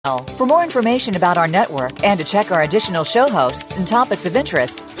For more information about our network and to check our additional show hosts and topics of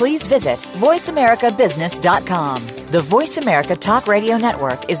interest, please visit voiceamericabusiness.com. The Voice America Talk Radio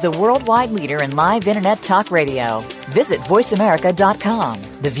Network is the worldwide leader in live Internet talk radio. Visit voiceamerica.com.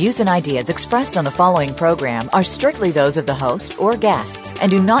 The views and ideas expressed on the following program are strictly those of the host or guests and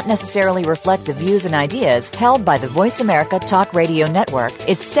do not necessarily reflect the views and ideas held by the Voice America Talk Radio Network,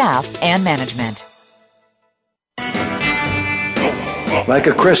 its staff, and management. Like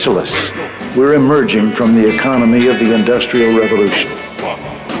a chrysalis, we're emerging from the economy of the Industrial Revolution,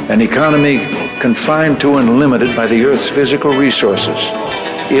 an economy confined to and limited by the Earth's physical resources,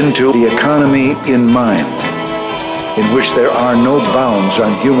 into the economy in mind, in which there are no bounds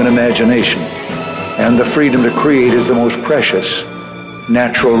on human imagination, and the freedom to create is the most precious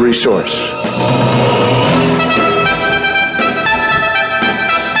natural resource.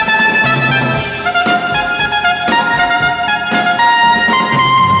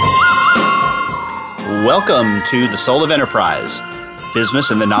 Welcome to The Soul of Enterprise, Business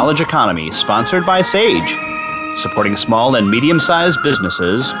in the Knowledge Economy, sponsored by Sage, supporting small and medium-sized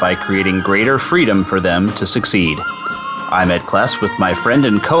businesses by creating greater freedom for them to succeed. I'm Ed Kless with my friend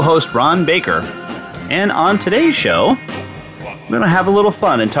and co-host Ron Baker, and on today's show, we're going to have a little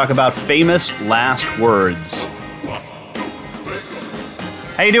fun and talk about famous last words.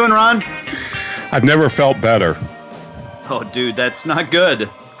 How you doing, Ron? I've never felt better. Oh, dude, that's not good.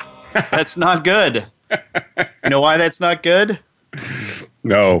 That's not good. You know why that's not good?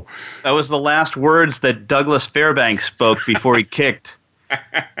 No. That was the last words that Douglas Fairbanks spoke before he kicked.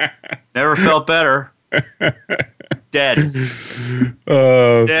 Never felt better. Dead.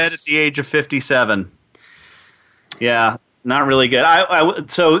 Dead at the age of 57. Yeah, not really good.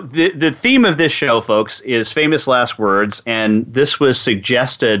 So the theme of this show, folks, is famous last words, and this was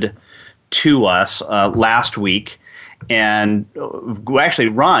suggested to us last week. And actually,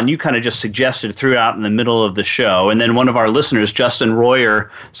 Ron, you kind of just suggested, threw out in the middle of the show. And then one of our listeners, Justin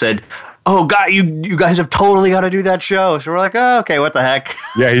Royer, said, "Oh, God, you guys have totally got to do that show." So we're like, "Oh, okay, what the heck?"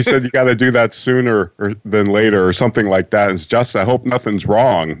 Yeah, he said you got to do that sooner than later or something like that. It's just, I hope nothing's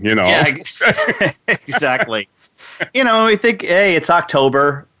wrong, you know? Yeah, exactly. You know, we think, hey, it's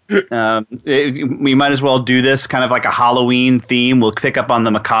October. We might as well do this kind of like a Halloween theme. We'll pick up on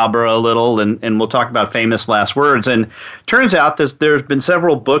the macabre a little, and we'll talk about famous last words. And turns out there's been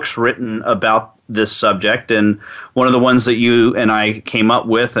several books written about this subject, and one of the ones that you and I came up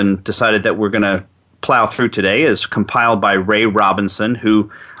with and decided that we're going to plow through today is compiled by Ray Robinson,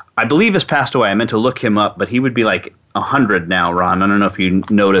 who I believe has passed away. I meant to look him up, but he would be like 100 now, Ron. I don't know if you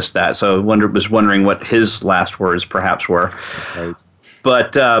noticed that. So I was wondering what his last words perhaps were. Right.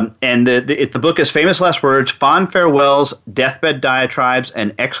 But and the book is Famous Last Words, Fond Farewells, Deathbed Diatribes,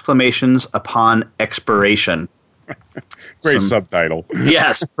 and Exclamations Upon Expiration. Great subtitle.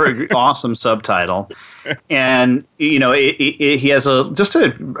 Yes, awesome subtitle. And, you know, he has just a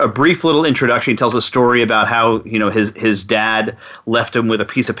brief little introduction. He tells a story about how, you know, his dad left him with a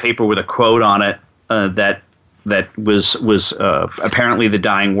piece of paper with a quote on it that was apparently the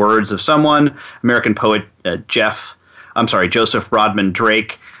dying words of someone, American poet Joseph Rodman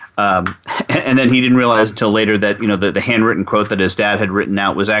Drake, and then he didn't realize until later that, you know, the handwritten quote that his dad had written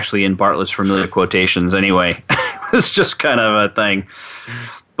out was actually in Bartlett's Familiar Quotations anyway. It's just kind of a thing.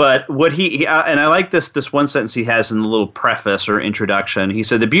 But what he and I like this one sentence he has in the little preface or introduction. He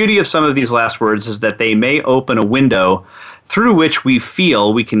said, "The beauty of some of these last words is that they may open a window through which we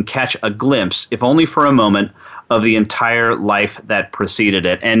feel we can catch a glimpse, if only for a moment, of the entire life that preceded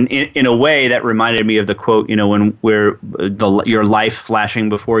it." And in a way, that reminded me of the quote, you know, when your life flashing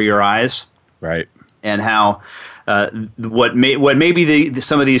before your eyes, right? And how what maybe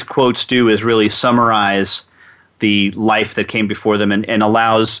some of these quotes do is really summarize the life that came before them and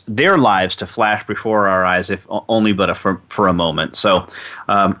allows their lives to flash before our eyes, if only but for a moment. So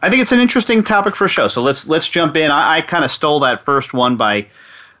I think it's an interesting topic for a show. So let's jump in. I kind of stole that first one by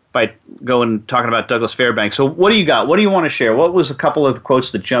going and talking about Douglas Fairbanks. So what do you got? What do you want to share? What was a couple of the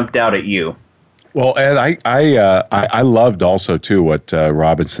quotes that jumped out at you? Well, Ed, I loved also, too, what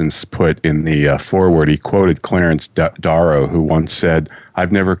Robinson's put in the foreword. He quoted Clarence Darrow, who once said,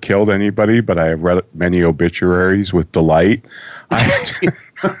 "I've never killed anybody, but I have read many obituaries with delight."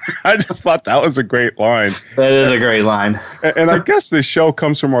 I just thought that was a great line. That is a great line. And I guess this show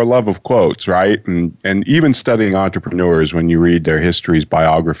comes from our love of quotes, right? And even studying entrepreneurs, when you read their histories,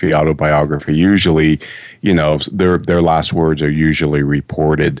 biography, autobiography, usually, you know, their last words are usually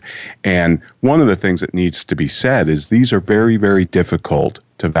reported. And one of the things that needs to be said is these are very, very difficult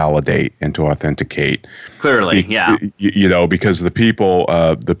to validate and to authenticate. Clearly, yeah. Because the people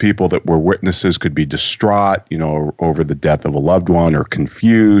that were witnesses could be distraught, over the death of a loved one or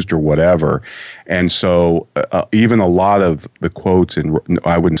confused or whatever. And so even a lot of the quotes,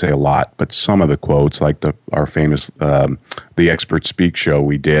 I wouldn't say a lot, but some of the quotes, like our famous The Expert Speak show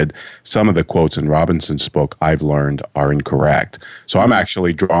we did, some of the quotes in Robinson's book, I've learned, are incorrect. So I'm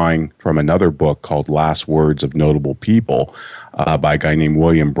actually drawing from another book called Last Words of Notable People by a guy named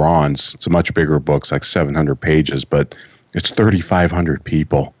William Bronze. It's a much bigger book. It's like 700 pages, but it's 3,500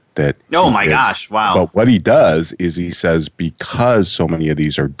 people that. Oh my gosh! Wow. But what he does is he says, because so many of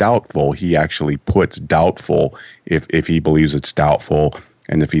these are doubtful, he actually puts doubtful if he believes it's doubtful,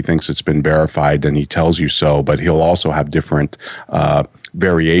 and if he thinks it's been verified, then he tells you so. But he'll also have different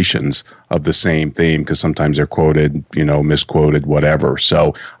variations of the same theme, because sometimes they're quoted, misquoted, whatever.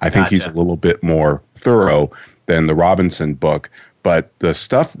 So I think he's a little bit more thorough than the Robinson book. But the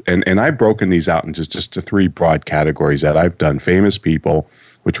stuff, and I've broken these out into just the three broad categories that I've done: famous people,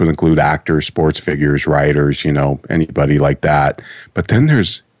 which would include actors, sports figures, writers, anybody like that. But then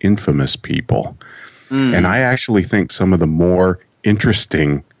there's infamous people. And I actually think some of the more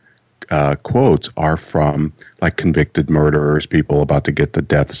interesting quotes are from like convicted murderers, people about to get the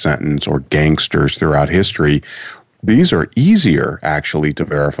death sentence, or gangsters throughout history. These are easier actually to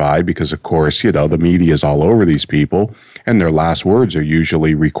verify because, of course, the media is all over these people, and their last words are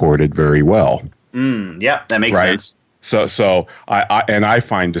usually recorded very well. Yeah, that makes sense. So I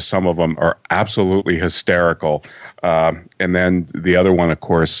find that some of them are absolutely hysterical. And then the other one, of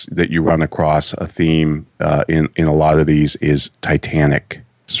course, that you run across a theme in a lot of these is Titanic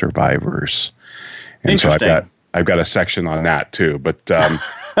survivors. And so I've got a section on that too. But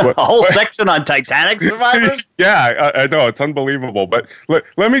a whole section on Titanic survivors? Yeah, I know, it's unbelievable. But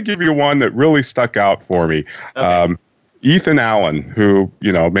let me give you one that really stuck out for me. Okay. Ethan Allen, who,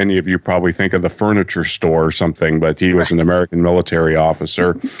 many of you probably think of the furniture store or something, but he was an American military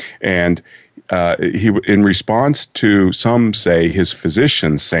officer. And he, in response to, some say, his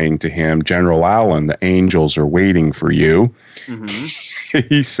physician saying to him, "General Allen, the angels are waiting for you." Mm-hmm.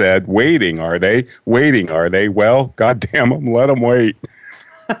 He said, "Waiting, are they? Waiting, are they? Well, goddamn them, let them wait."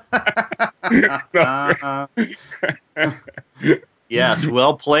 Yes,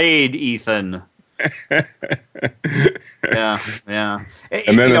 well played, Ethan. Yeah.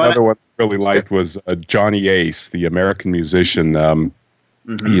 And then another one I really liked was Johnny Ace, the American musician.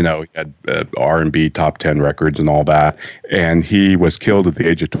 He had R&B top 10 records and all that. And he was killed at the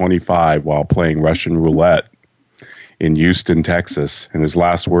age of 25 while playing Russian roulette in Houston, Texas. And his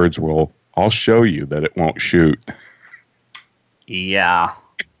last words were, "I'll show you that it won't shoot." Yeah.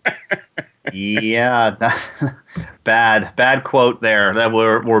 Yeah. Bad quote there. That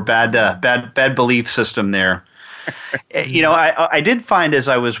were bad belief system there. I did find, as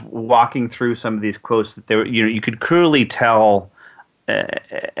I was walking through some of these quotes, that there, you could clearly tell,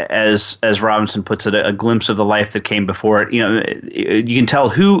 as Robinson puts it, a glimpse of the life that came before it. You can tell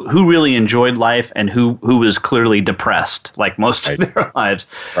who really enjoyed life and who was clearly depressed, like most of their lives.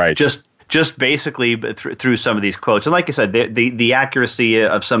 Right. Just basically through some of these quotes. And like I said, the accuracy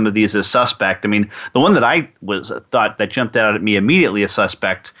of some of these is suspect. I mean, the one that I thought that jumped out at me immediately as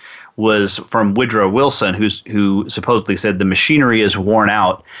suspect was from Woodrow Wilson, who supposedly said the machinery is worn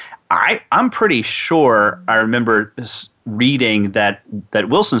out. I'm pretty sure I remember reading that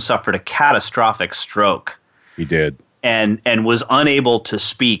Wilson suffered a catastrophic stroke. He did. And was unable to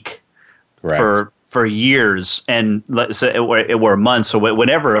speak. Correct. For years, and it were months or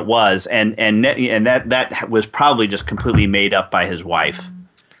whatever it was, and that was probably just completely made up by his wife.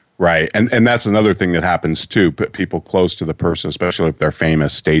 Right, and that's another thing that happens too. People close to the person, especially if they're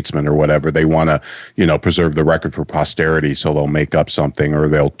famous statesmen or whatever, they want to preserve the record for posterity, so they'll make up something or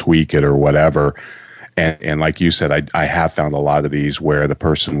they'll tweak it or whatever. And like you said, I have found a lot of these where the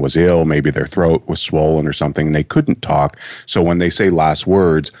person was ill, maybe their throat was swollen or something, and they couldn't talk. So when they say last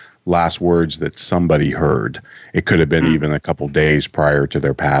words that somebody heard. It could have been even a couple days prior to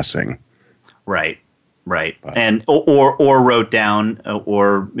their passing. Right. And or wrote down,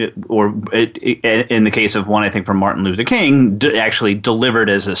 or in the case of one, I think from Martin Luther King, actually delivered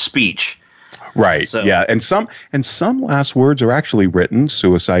as a speech. Right. So, yeah, and some last words are actually written,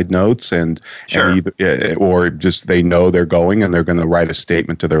 suicide notes, and or just they know they're going and they're going to write a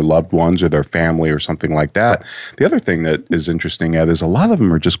statement to their loved ones or their family or something like that. The other thing that is interesting, Ed, is a lot of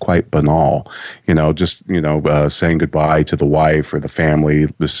them are just quite banal. Saying goodbye to the wife or the family,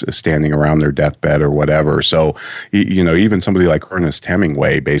 standing around their deathbed or whatever. So, even somebody like Ernest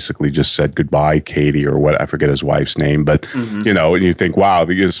Hemingway basically just said goodbye, Katie, or what, I forget his wife's name, but and you think, wow,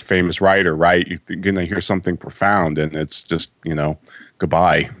 this famous writer, right? You're going to hear something profound, and it's just,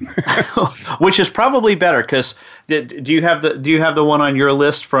 goodbye. Which is probably better because do you have the one on your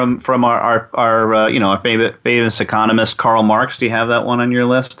list from our our famous economist Karl Marx? Do you have that one on your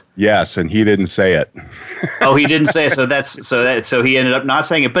list? Yes, and he didn't say it. Oh, he didn't say it. So he ended up not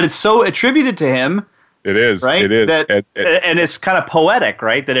saying it, but it's so attributed to him. It is, right? It is, and it's kind of poetic,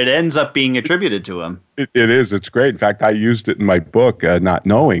 right? That it ends up being attributed to him. It is. It's great. In fact, I used it in my book, not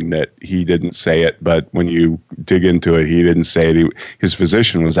knowing that he didn't say it. But when you dig into it, he didn't say it. His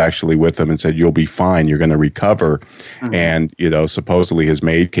physician was actually with him and said, "You'll be fine. You're going to recover." Mm-hmm. And supposedly his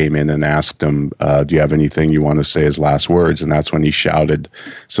maid came in and asked him, "Do you have anything you want to say as last words?" And that's when he shouted,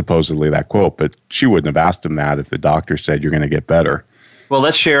 supposedly that quote. But she wouldn't have asked him that if the doctor said, "You're going to get better." Well,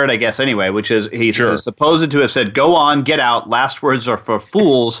 let's share it, I guess, anyway, which is he's supposed to have said, "Go on, get out. Last words are for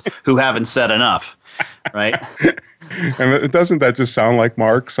fools who haven't said enough." Right? And doesn't that just sound like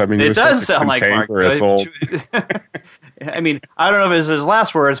Marx? I mean, it does sound like Marx. I mean, I don't know if it's his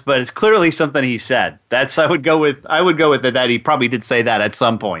last words, but it's clearly something he said. I would go with it that he probably did say that at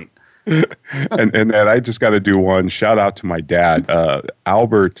some point. and then I just got to do one shout out to my dad,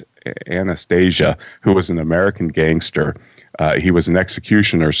 Albert Anastasia, who was an American gangster. He was an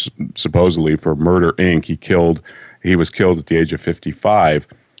executioner, supposedly, for Murder, Inc. He was killed at the age of 55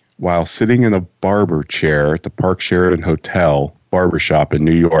 while sitting in a barber chair at the Park Sheridan Hotel barbershop in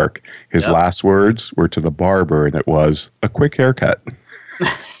New York. His last words were to the barber, and it was, "A quick haircut."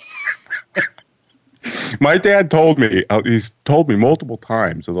 My dad told me, he's told me multiple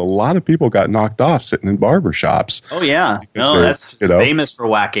times that a lot of people got knocked off sitting in barbershops. Oh, yeah. No, that's famous for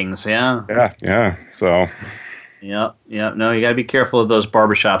whackings, yeah. Yeah. So... Yeah. No, you got to be careful of those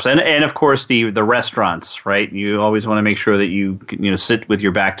barbershops, and of course the restaurants, right? You always want to make sure that you sit with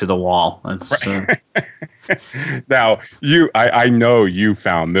your back to the wall. That's Now I know you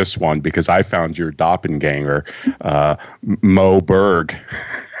found this one because I found your doppelganger, Mo Berg.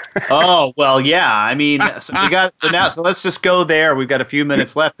 Oh well, yeah. I mean, so we got now. So let's just go there. We've got a few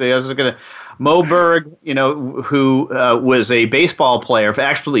minutes left. I was going to Mo Berg, who was a baseball player,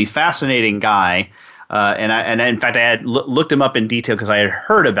 actually fascinating guy. And in fact, I had looked him up in detail because I had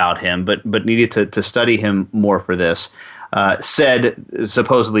heard about him, but needed to study him more for this.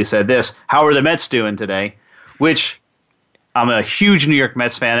 Supposedly said this: "How are the Mets doing today?" Which I'm a huge New York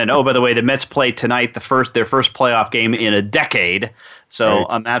Mets fan, and oh, by the way, the Mets play tonight, their first playoff game in a decade. So right.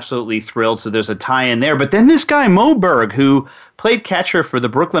 I'm absolutely thrilled. So there's a tie-in there. But then this guy Mo Berg, who played catcher for the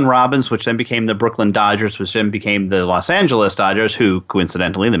Brooklyn Robins, which then became the Brooklyn Dodgers, which then became the Los Angeles Dodgers, who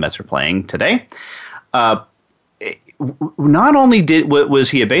coincidentally the Mets are playing today. Not only was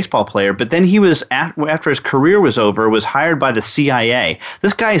he a baseball player, but then he was after his career was over, was hired by the CIA.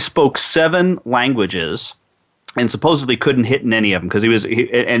 This guy spoke 7 languages and supposedly couldn't hit in any of them because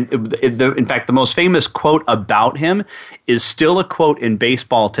in fact, the most famous quote about him is still a quote in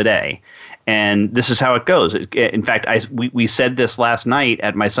baseball today. And this is how it goes. In fact, we said this last night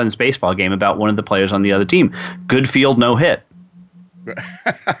at my son's baseball game about one of the players on the other team. Good field, no hit.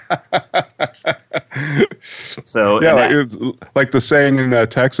 So yeah, it's like the saying in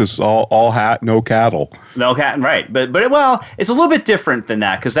Texas: all hat, no cattle. No cat, right? But well, it's a little bit different than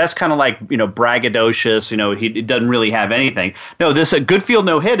that because that's kind of like braggadocious. He doesn't really have anything. No, this a good field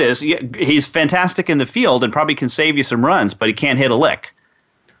no hit is he's fantastic in the field and probably can save you some runs, but he can't hit a lick.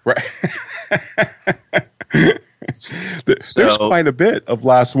 Right. There's quite a bit of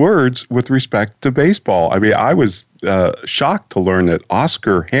last words with respect to baseball. I mean, I was shocked to learn that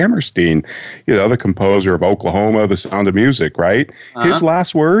Oscar Hammerstein, the composer of Oklahoma, The Sound of Music, right? Uh-huh. His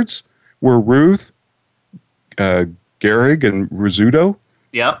last words were Ruth, Gehrig, and Rizzuto.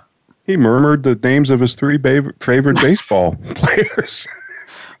 Yep. He murmured the names of his 3 favorite baseball players.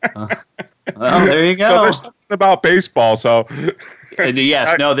 Well, there you go. So there's something about baseball, so...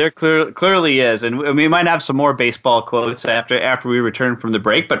 Yes, no, there clearly is, and we might have some more baseball quotes after we return from the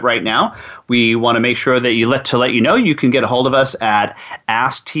break. But right now, we want to make sure that let you know you can get a hold of us at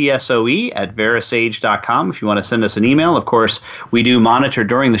asktsoe@verasage.com if you want to send us an email. Of course, we do monitor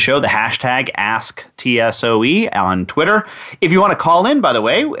during the show the hashtag AskTSOE on Twitter. If you want to call in, by the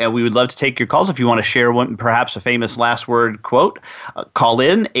way, we would love to take your calls. If you want to share perhaps a famous last word quote, call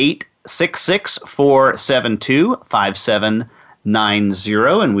in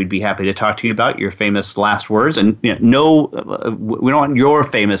 866-472-5790, and we'd be happy to talk to you about your famous last words. And we don't want your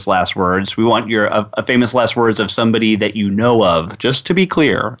famous last words. We want a famous last words of somebody that you know of, just to be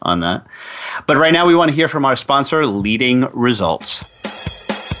clear on that. But right now we want to hear from our sponsor, Leading Results.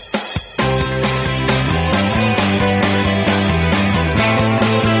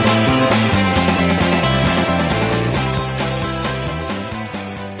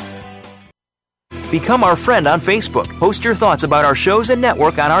 Become our friend on Facebook. Post your thoughts about our shows and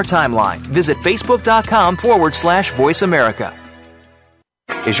network on our timeline. Visit facebook.com/Voice America.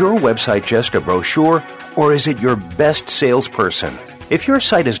 Is your website just a brochure, or is it your best salesperson? If your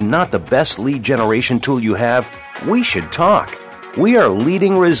site is not the best lead generation tool you have, we should talk. We are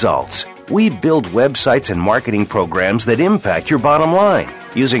Leading Results. We build websites and marketing programs that impact your bottom line.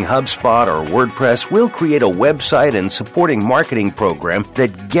 Using HubSpot or WordPress, we'll create a website and supporting marketing program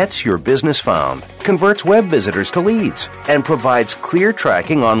that gets your business found, converts web visitors to leads, and provides clear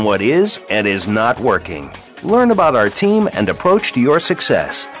tracking on what is and is not working. Learn about our team and approach to your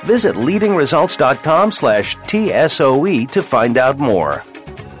success. Visit leadingresults.com/TSOE to find out more.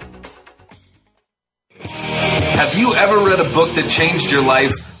 Have you ever read a book that changed your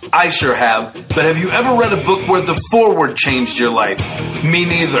life? I sure have. But have you ever read a book where the foreword changed your life? Me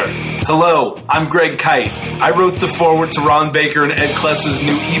neither. Hello, I'm Greg Kite. I wrote the foreword to Ron Baker and Ed Kless's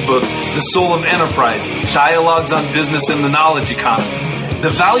new ebook, The Soul of Enterprise, Dialogues on Business and the Knowledge Economy.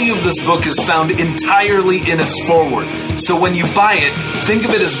 The value of this book is found entirely in its foreword. So when you buy it, think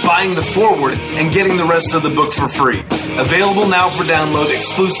of it as buying the foreword and getting the rest of the book for free. Available now for download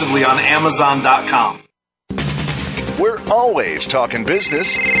exclusively on Amazon.com. We're always talking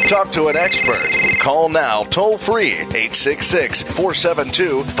business. Talk to an expert. Call now toll free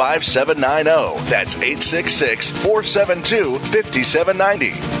 866-472-5790. That's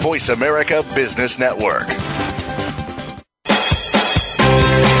 866-472-5790. Voice America Business Network.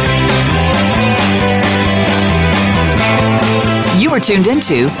 You are tuned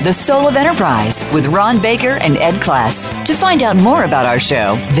into The Soul of Enterprise with Ron Baker and Ed Kless. To find out more about our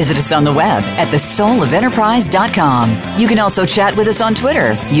show, visit us on the web at thesoulofenterprise.com. You can also chat with us on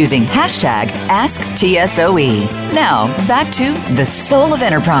Twitter using hashtag AskTSOE. Now, back to The Soul of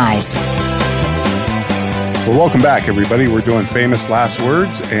Enterprise. Well, welcome back, everybody. We're doing famous last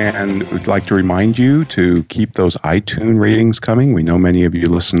words, and we'd like to remind you to keep those iTunes ratings coming. We know many of you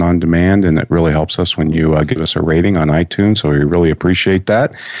listen on demand, and it really helps us when you give us a rating on iTunes, so we really appreciate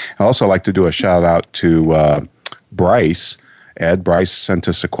that. I'd also like to do a shout-out to Bryce. Bryce sent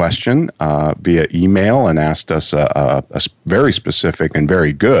us a question via email and asked us a very specific and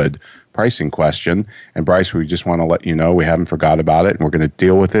very good pricing question. And Bryce, we just want to let you know we haven't forgot about it, and we're going to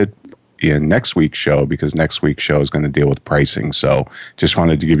deal with it in next week's show, because next week's show is going to deal with pricing. So just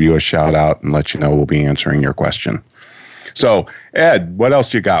wanted to give you a shout out and let you know we'll be answering your question. So Ed, what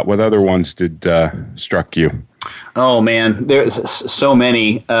else you got? What other ones did struck you? Oh man, there's so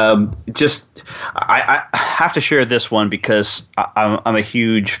many. I have to share this one because I'm a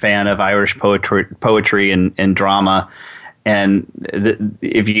huge fan of Irish poetry and drama. And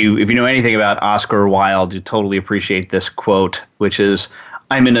if you know anything about Oscar Wilde, you totally appreciate this quote, which is,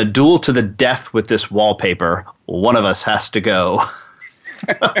 "I'm in a duel to the death with this wallpaper. One of us has to go."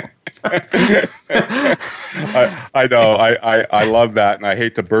 I know. I love that, and I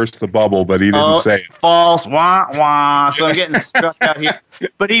hate to burst the bubble, but he didn't say it. False. Wah, wah. So I'm getting stuck out here.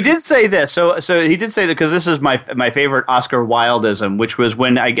 But he did say this. So he did say that, because this is my favorite Oscar Wildeism, which was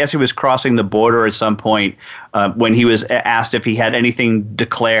when I guess he was crossing the border at some point, when he was asked if he had anything to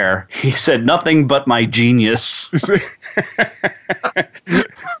declare. He said, "Nothing but my genius."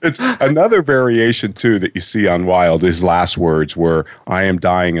 It's another variation too that you see on Wilde. His last words were, "I am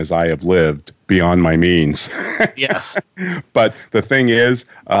dying as I have lived, beyond my means." Yes. But the thing is,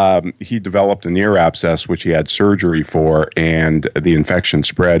 he developed an ear abscess, which he had surgery for, and the infection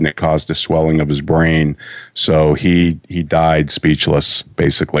spread, and it caused a swelling of his brain. So he died speechless,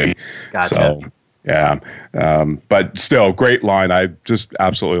 basically. Gotcha. So, yeah. But still, great line. I just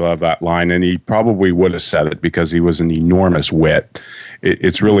absolutely love that line. And he probably would have said it because he was an enormous wit.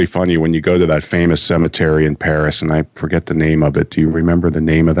 It's really funny when you go to that famous cemetery in Paris, and I forget the name of it. Do you remember the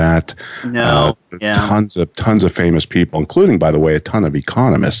name of that? No. Yeah. Tons of famous people, including, by the way, a ton of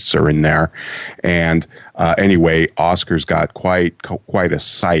economists are in there. And anyway, Oscar's got quite a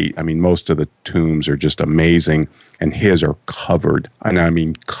sight. I mean, most of the tombs are just amazing, and his are covered, and I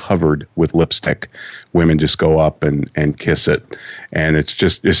mean covered with lipstick. Women just go up and kiss it, and it's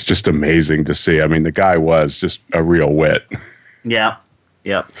just amazing to see. I mean, the guy was just a real wit. Yeah.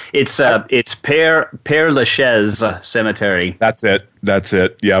 Yeah, it's Père Lachaise Cemetery. That's it.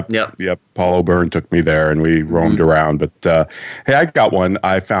 Yep. Paul O'Byrne took me there, and we roamed around. But hey, I got one.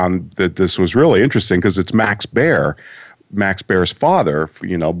 I found that this was really interesting because it's Max Baer, Max Baer's father.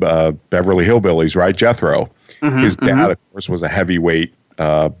 Beverly Hillbillies, right? Jethro. His dad, of course, was a heavyweight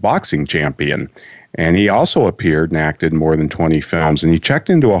boxing champion, and he also appeared and acted in more than 20 films. And he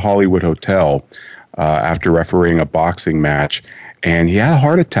checked into a Hollywood hotel after refereeing a boxing match. and he had a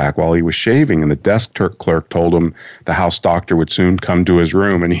heart attack while he was shaving, and the desk clerk told him the house doctor would soon come to his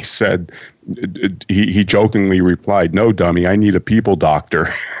room, and he said, he jokingly replied, "No, dummy, I need a people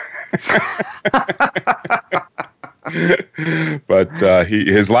doctor." But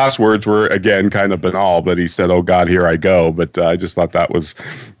his last words were, again, kind of banal, but he said, "Oh God, here I go." But I just thought that was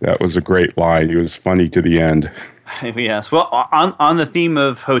a great line. He was funny to the end. Yes. Well, on the theme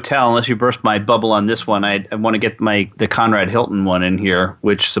of hotel, unless you burst my bubble on this one, I want to get the Conrad Hilton one in here,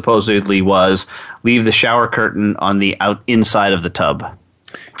 which supposedly was leave the shower curtain on the inside of the tub.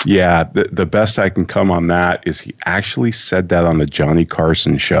 Yeah, the best I can come on that is he actually said that on the Johnny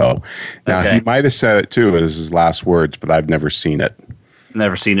Carson show. Now, He might have said it too as his last words, but I've never seen it.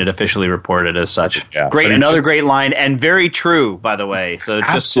 Never seen it officially reported as such. Yeah, great, another great line, and very true, by the way. So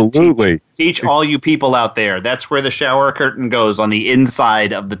just absolutely teach all you people out there. That's where the shower curtain goes, on the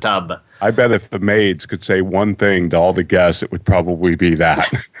inside of the tub. I bet if the maids could say one thing to all the guests, it would probably be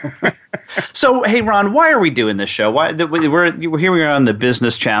that. So, hey, Ron, why are we doing this show? We're here. We are on the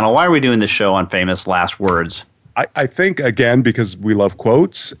Business Channel. Why are we doing this show on famous last words? I think, again, because we love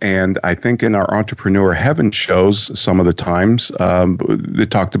quotes, and I think in our Entrepreneur Heaven shows, some of the times they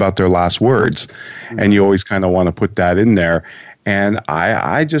talked about their last words, and you always kind of want to put that in there. And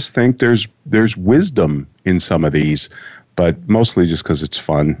I just think there's wisdom in some of these, but mostly just because it's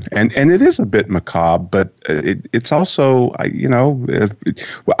fun. And it is a bit macabre, but it's also,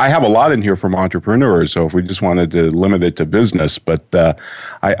 I have a lot in here from entrepreneurs, so if we just wanted to limit it to business, but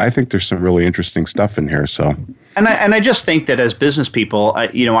I think there's some really interesting stuff in here. So, and I just think that as business people,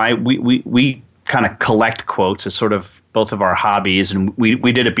 we kind of collect quotes as sort of both of our hobbies, and we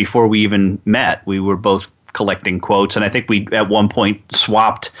did it before we even met. We were both collecting quotes, and I think we at one point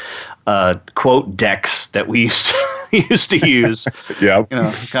swapped quote decks that we used to use. Yeah,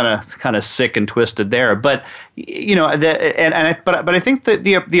 kind of sick and twisted there. But but I think that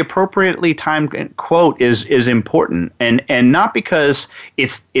the appropriately timed quote is important, and not because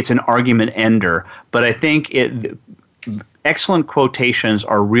it's an argument ender, but I think excellent quotations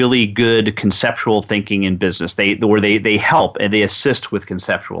are really good conceptual thinking in business. They help and they assist with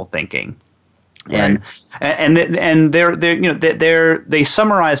conceptual thinking. Right. And they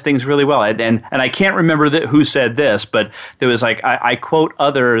summarize things really well. And I can't remember who said this, but there was like I quote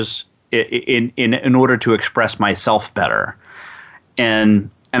others in order to express myself better,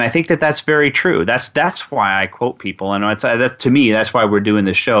 and I think that's very true. That's why I quote people, and that's to me that's why we're doing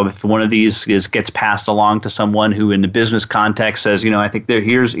this show. If one of these gets passed along to someone who in the business context says, I think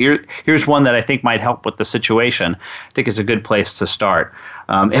here's one that I think might help with the situation, I think it's a good place to start.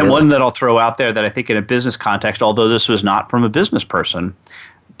 And one that I'll throw out there that I think in a business context, although this was not from a business person,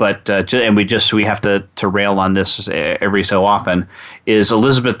 but and we have to rail on this every so often, is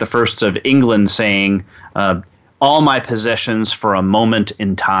Elizabeth I of England saying, "All my possessions for a moment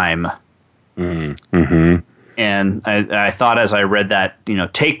in time." Mm-hmm. And I thought as I read that,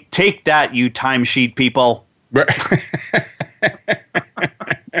 take that, you timesheet people.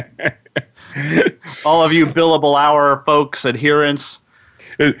 All of you billable hour folks, adherents.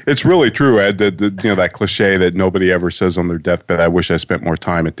 It's really true, Ed. That cliche that nobody ever says on their deathbed, "I wish I spent more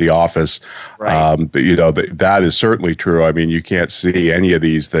time at the office." Right. But that is certainly true. I mean, you can't see any of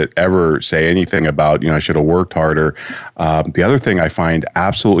these that ever say anything about, I should have worked harder. The other thing I find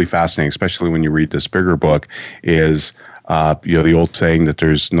absolutely fascinating, especially when you read this bigger book, is the old saying that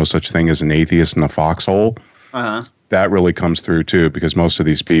there's no such thing as an atheist in a foxhole. Uh-huh. That really comes through too, because most of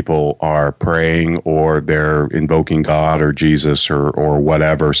these people are praying or they're invoking God or Jesus or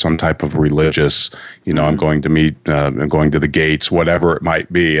whatever, some type of religious, I'm going to meet, I'm going to the gates, whatever it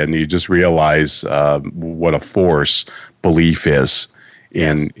might be. And you just realize what a force belief is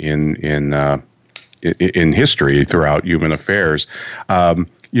in history throughout human affairs. A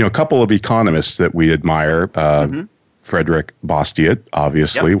couple of economists that we admire, Frederick Bastiat,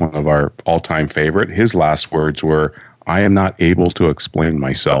 obviously, one of our all-time favorite. His last words were, "I am not able to explain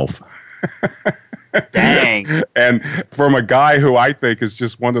myself." Dang. And from a guy who I think is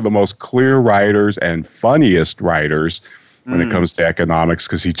just one of the most clear writers and funniest writers when it comes to economics,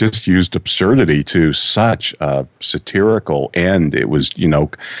 because he just used absurdity to such a satirical end. It was,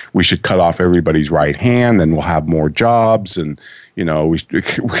 we should cut off everybody's right hand and we'll have more jobs, and we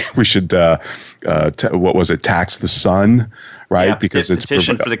should what was it, tax the sun, right? Yeah, because it's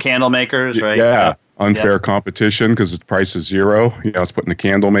petition for the candle makers, right? Yeah, unfair competition because its price is zero. It's putting the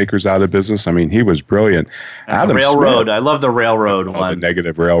candle makers out of business. I mean, he was brilliant. Adam railroad. Smith, I love the railroad one. The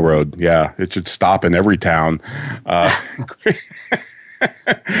negative railroad. Yeah, it should stop in every town.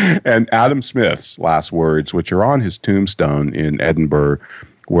 And Adam Smith's last words, which are on his tombstone in Edinburgh,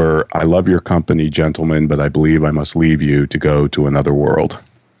 were, "I love your company, gentlemen, but I believe I must leave you to go to another world."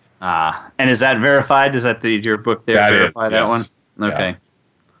 And is that verified? Is that your book there? That Verify is, that yes. one? Okay. Yeah.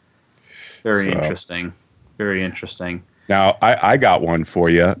 Very interesting. Very interesting. Now, I got one for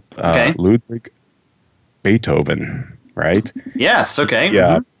you. Okay. Ludwig Beethoven, right? Yes, okay.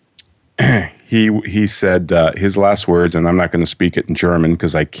 Yeah. He said his last words, and I'm not going to speak it in German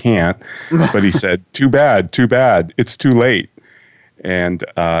because I can't, but he said, too bad, it's too late. And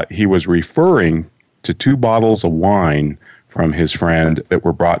he was referring to 2 bottles of wine from his friend that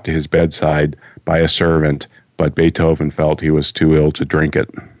were brought to his bedside by a servant, but Beethoven felt he was too ill to drink it.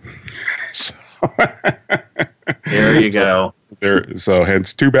 So, there you go. So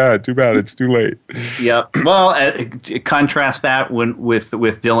hence, too bad, it's too late. Yep. Well, contrast that with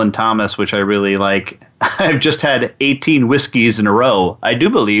Dylan Thomas, which I really like. I've just had 18 whiskeys in a row. I do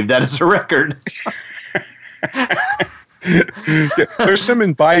believe that is a record. There's some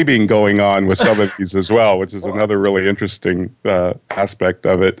imbibing going on with some of these as well, which is another really interesting aspect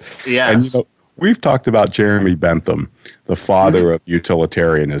of it. Yes. And we've talked about Jeremy Bentham, the father of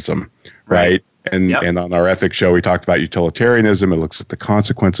utilitarianism, right? And on our ethics show, we talked about utilitarianism. It looks at the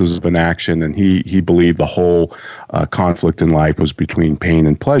consequences of an action, and he believed the whole conflict in life was between pain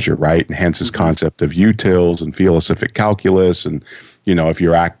and pleasure, right? And hence his concept of utils and philosophic calculus. And, if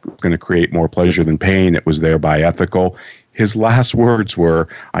your act was going to create more pleasure than pain, it was thereby ethical. His last words were,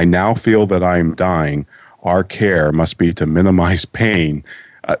 "I now feel that I am dying. Our care must be to minimize pain."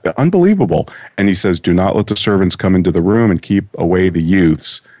 Unbelievable. And he says, "Do not let the servants come into the room and keep away the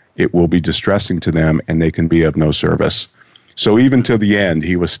youths. It will be distressing to them, and they can be of no service." So even to the end,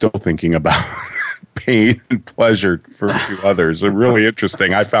 he was still thinking about pain and pleasure to others. Really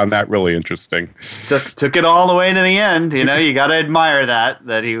interesting. I found that really interesting. Took it all the way to the end. You got to admire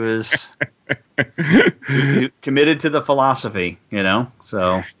that he was committed to the philosophy.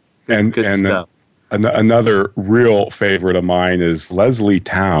 So good stuff. Another real favorite of mine is Leslie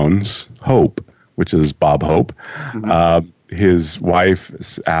Towns' Hope, which is Bob Hope. His wife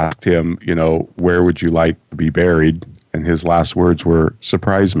asked him, where would you like to be buried? And his last words were,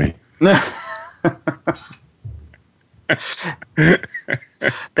 "Surprise me."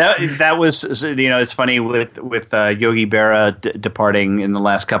 That was, it's funny with Yogi Berra departing in the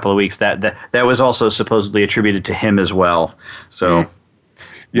last couple of weeks, that was also supposedly attributed to him as well. So.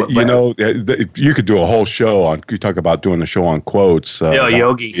 You could do a whole show on. You talk about doing a show on quotes.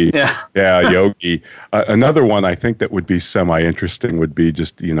 Yogi. Yogi. Another one I think that would be semi-interesting would be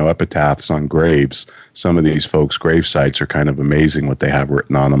just epitaphs on graves. Some of these folks' grave sites are kind of amazing what they have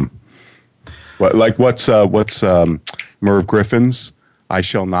written on them. What's Merv Griffin's? "I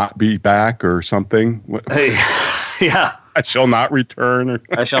shall not be back" or something. Yeah. "I shall not return."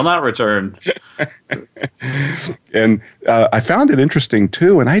 I shall not return. And I found it interesting,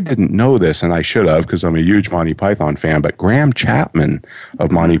 too, and I didn't know this, and I should have because I'm a huge Monty Python fan, but Graham Chapman of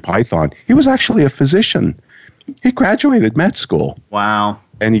Monty Python, he was actually a physician. He graduated med school. Wow.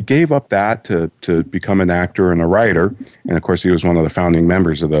 And he gave up that to become an actor and a writer. And, of course, he was one of the founding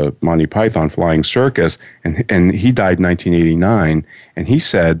members of the Monty Python Flying Circus, and he died in 1989, and he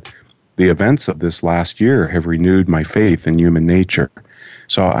said, "The events of this last year have renewed my faith in human nature."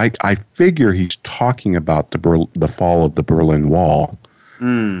 So I figure he's talking about the fall of the Berlin Wall,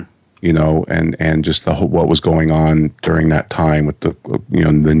 and just what was going on during that time with the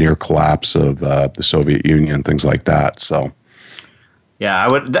near collapse of the Soviet Union, things like that. So, yeah,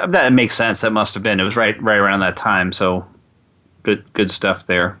 that makes sense. That must have been. It was right around that time. So, good stuff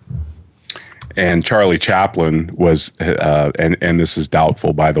there. And Charlie Chaplin was, and this is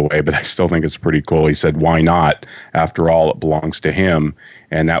doubtful, by the way, but I still think it's pretty cool. He said, "Why not? After all, it belongs to him."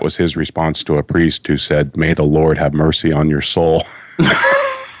 And that was his response to a priest who said, "May the Lord have mercy on your soul."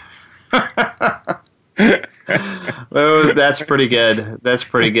 That's pretty good. That's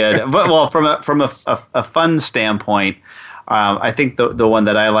pretty good. But, from a fun standpoint, I think the one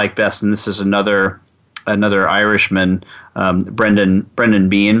that I like best, and this is another Irishman, Brendan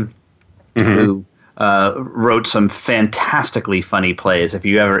Behan. Who wrote some fantastically funny plays. If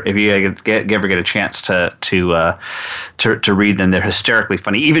you ever get a chance to read them, they're hysterically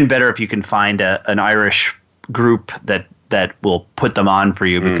funny. Even better if you can find an Irish group that will put them on for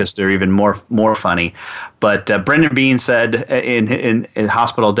you because they're even more funny. But Brendan Behan said in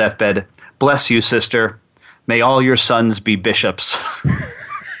hospital deathbed, "Bless you, sister. May all your sons be bishops."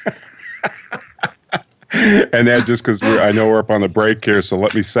 And then just because I know we're up on the break here, so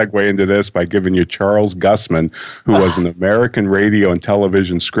let me segue into this by giving you Charles Gussman, who was an American radio and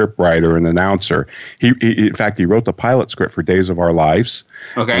television scriptwriter and announcer. In fact, he wrote the pilot script for Days of Our Lives.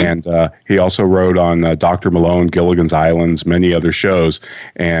 Okay. And he also wrote on Dr. Malone, Gilligan's Islands, many other shows.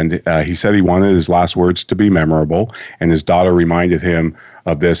 And he said he wanted his last words to be memorable, and his daughter reminded him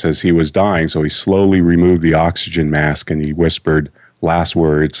of this as he was dying. So he slowly removed the oxygen mask and he whispered, "Last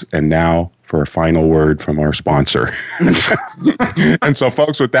words, and now for a final word from our sponsor." And so,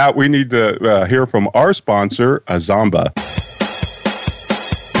 folks, with that, we need to hear from our sponsor, Azamba.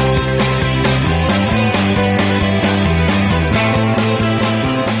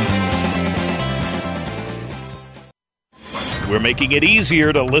 We're making it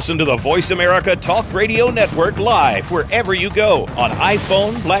easier to listen to the Voice America Talk Radio Network live wherever you go on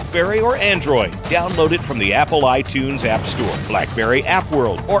iPhone, BlackBerry, or Android. Download it from the Apple iTunes App Store, BlackBerry App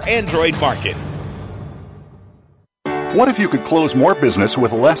World, or Android Market. What if you could close more business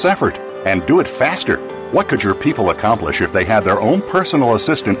with less effort and do it faster? What could your people accomplish if they had their own personal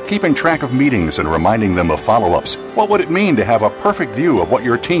assistant keeping track of meetings and reminding them of follow-ups? What would it mean to have a perfect view of what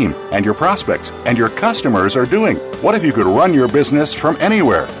your team and your prospects and your customers are doing? What if you could run your business from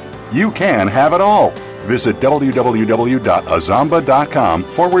anywhere? You can have it all. Visit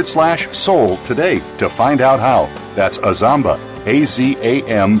www.azamba.com/soul today to find out how. That's Azamba,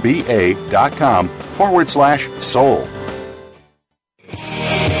 azamba.com/soul.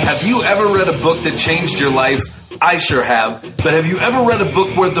 Have you ever read a book that changed your life? I sure have. But have you ever read a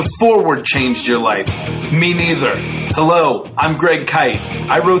book where the foreword changed your life? Me neither. Hello, I'm Greg Kite.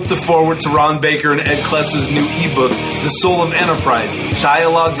 I wrote the foreword to Ron Baker and Ed Kless's new ebook, The Soul of Enterprise,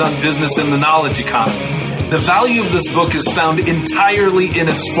 Dialogues on Business and the Knowledge Economy. The value of this book is found entirely in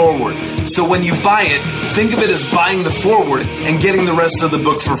its foreword. So when you buy it, think of it as buying the foreword and getting the rest of the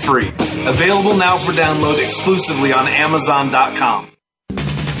book for free. Available now for download exclusively on Amazon.com.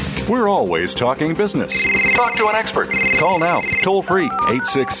 We're always talking business. Talk to an expert. Call now, toll free,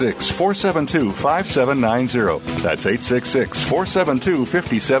 866-472-5790. That's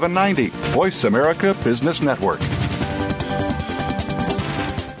 866-472-5790. Voice America Business Network.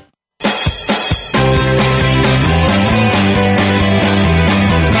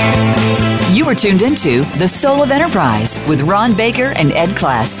 You are tuned into The Soul of Enterprise with Ron Baker and Ed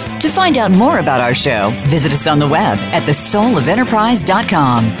Kless. To find out more about our show, visit us on the web at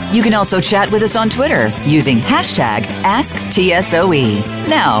thesoulofenterprise.com. You can also chat with us on Twitter using hashtag AskTSOE.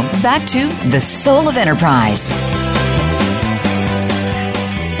 Now, back to The Soul of Enterprise.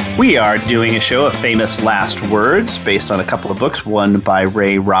 We are doing a show of famous last words based on a couple of books, one by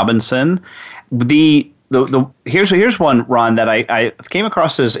Ray Robinson. Here's one, Ron, that I came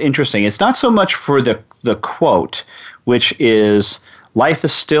across as interesting. It's not so much for the quote, which is "Life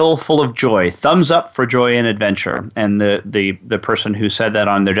is still full of joy. Thumbs up for joy and adventure." And the person who said that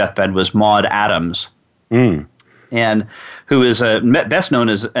on their deathbed was Maude Adams, and who is best known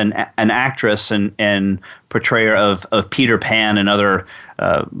as an actress and portrayer of Peter Pan and other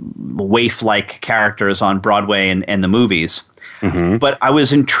waif-like characters on Broadway and the movies. Mm-hmm. But I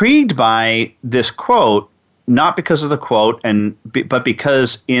was intrigued by this quote, not because of the quote, but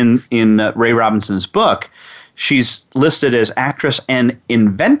because in Ray Robinson's book, she's listed as actress and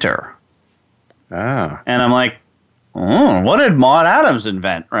inventor. Ah. And I'm like, what did Maude Adams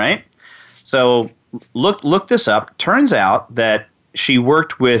invent, right? So look this up. Turns out that she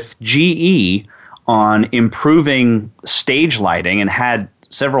worked with GE on improving stage lighting and had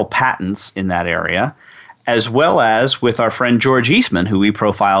several patents in that area, as well as with our friend George Eastman, who we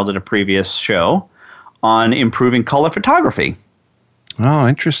profiled at a previous show, on improving color photography. Oh,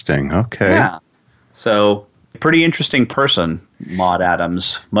 interesting. Okay. Yeah. So, pretty interesting person, Maude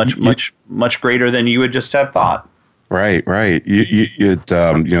Adams. Much greater than you would just have thought. Right.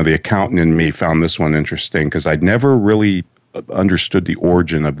 The accountant in me found this one interesting because I'd never really understood the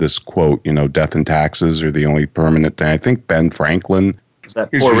origin of this quote. Death and taxes are the only permanent thing. I think Ben Franklin. Is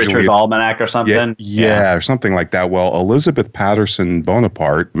that Poor Richard's Almanac or something? Yeah, or something like that. Well, Elizabeth Patterson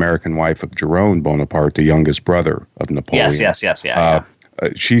Bonaparte, American wife of Jerome Bonaparte, the youngest brother of Napoleon. Yes.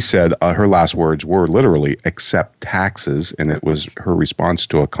 She said her last words were literally "accept taxes," and it was her response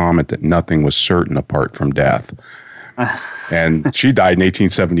to a comment that nothing was certain apart from death. And she died in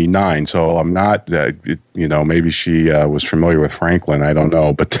 1879, so I'm not, maybe she was familiar with Franklin. I don't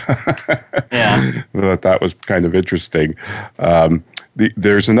know, but yeah, but that was kind of interesting.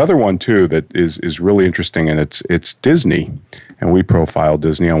 There's another one too that is really interesting, and it's Disney, and we profiled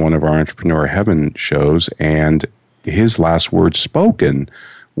Disney on one of our Entrepreneur Heaven shows, and his last words spoken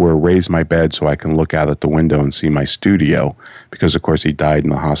were raise my bed so I can look out at the window and see my studio, because of course he died in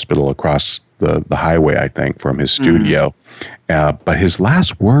the hospital across the highway, I think, from his studio. But his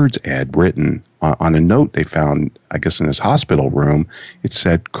last words, Ed, written on a note they found, I guess, in his hospital room, it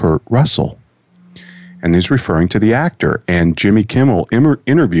said Kurt Russell. And he's referring to the actor. And Jimmy Kimmel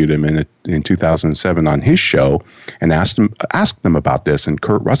interviewed him in 2007 on his show and asked them about this. And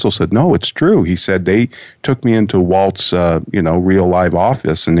Kurt Russell said, no, it's true. He said, they took me into Walt's, real live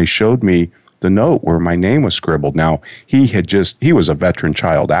office, and they showed me the note where my name was scribbled. Now, he was a veteran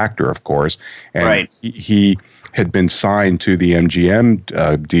child actor, of course. And he had been signed to the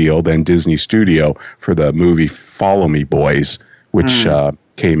MGM deal, then Disney Studio, for the movie Follow Me Boys, which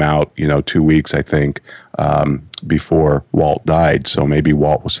came out, 2 weeks, I think, before Walt died. So maybe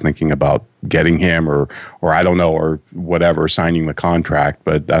Walt was thinking about getting him or I don't know, or whatever, signing the contract.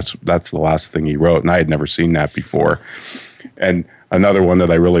 But that's the last thing he wrote. And I had never seen that before. And another one that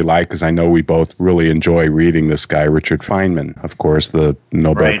I really like, because I know we both really enjoy reading this guy, Richard Feynman, of course, the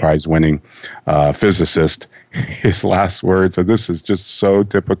Nobel Prize winning physicist. His last words, and this is just so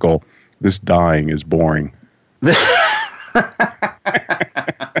typical, this dying is boring.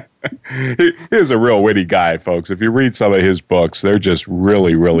 He is a real witty guy, folks. If you read some of his books, they're just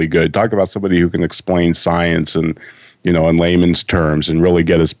really, really good. Talk about somebody who can explain science and, in layman's terms and really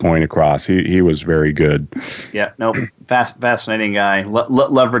get his point across. He was very good. Yeah, no, fascinating guy.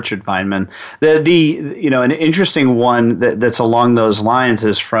 Love Richard Feynman. An interesting one that's along those lines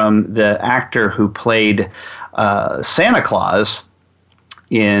is from the actor who played Santa Claus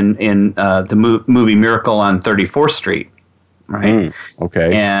in the movie Miracle on 34th Street. Right.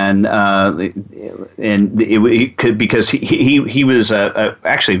 Okay. And it could, because he was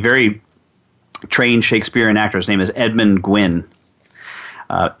actually very trained Shakespearean actor. His name is Edmund Gwynn.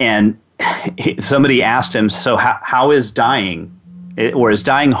 And somebody asked him, so how is dying, or is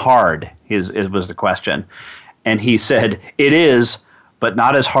dying hard? Was the question. And he said, it is, but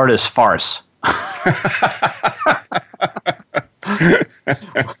not as hard as farce.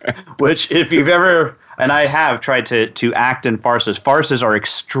 Which, if you've ever, and I have tried to act in farces. Farces are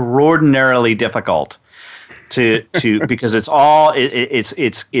extraordinarily difficult to because it's all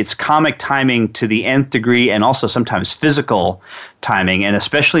it's comic timing to the nth degree, and also sometimes physical timing, and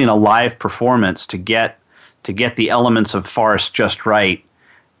especially in a live performance to get the elements of farce just right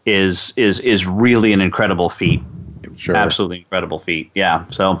is really an incredible feat. Sure. Absolutely incredible feat. Yeah.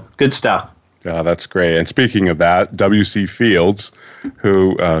 So good stuff. Yeah, that's great. And speaking of that, W.C. Fields,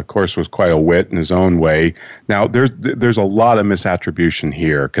 who, of course, was quite a wit in his own way. Now, there's a lot of misattribution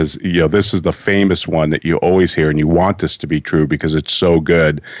here, because this is the famous one that you always hear, and you want this to be true because it's so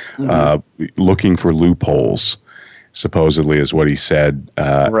good. Looking for loopholes, supposedly, is what he said.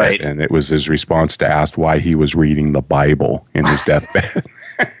 Right. And it was his response to asked why he was reading the Bible in his deathbed.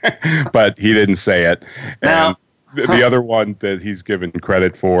 But he didn't say it. Now, the other one that he's given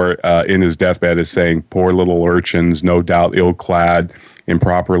credit for in his deathbed is saying, poor little urchins, no doubt ill-clad,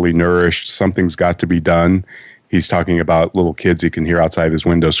 improperly nourished, something's got to be done. He's talking about little kids he can hear outside his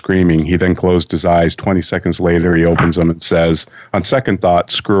window screaming. He then closed his eyes. 20 seconds later, he opens them and says, on second thought,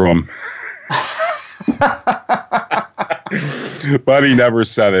 screw them. But he never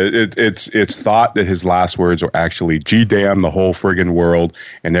said it. It's thought that his last words were actually, gee damn the whole friggin' world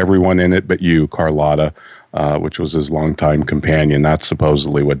and everyone in it but you, Carlotta. Which was his longtime companion. That's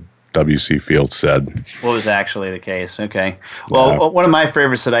supposedly what W.C. Fields said. What was actually the case? Okay. Well, one of my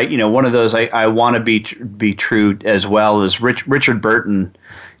favorites that one of those I want to be true as well is Richard Burton,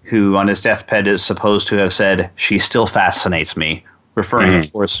 who on his deathbed is supposed to have said, "She still fascinates me," referring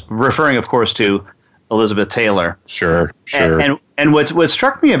of course to Elizabeth Taylor. Sure. And what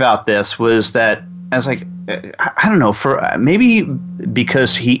struck me about this was that I was like, I don't know, for maybe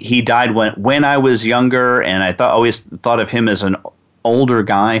because he died when I was younger, and I always thought of him as an older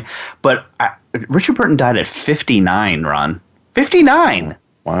guy. But Richard Burton died at 59, Ron. 59.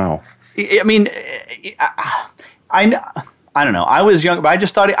 Wow. I mean, I don't know. I was young, but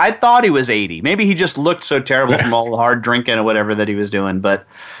I thought he was 80. Maybe he just looked so terrible from all the hard drinking or whatever that he was doing. But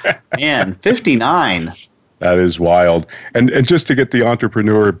man, 59. That is wild. And just to get the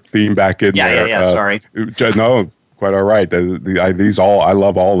entrepreneur theme back in there. Yeah, sorry. No, quite all right. I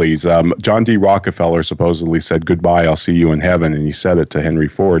love all these. John D. Rockefeller supposedly said, goodbye, I'll see you in heaven. And he said it to Henry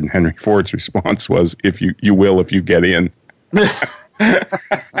Ford. And Henry Ford's response was, if you will, if you get in.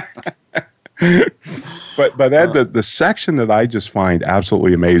 But Ed, the section that I just find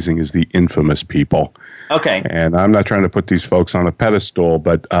absolutely amazing is the infamous people. Okay. And I'm not trying to put these folks on a pedestal,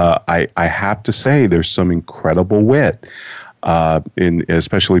 but I have to say there's some incredible wit. in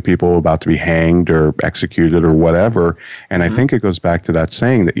especially people about to be hanged or executed or whatever. And I think it goes back to that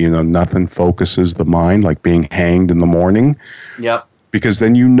saying that, nothing focuses the mind like being hanged in the morning. Yep. Because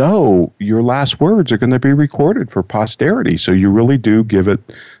then your last words are going to be recorded for posterity. So you really do give it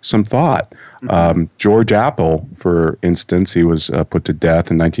some thought. George Apple, for instance, he was put to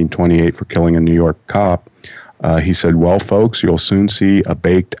death in 1928 for killing a New York cop. He said, "Well, folks, you'll soon see a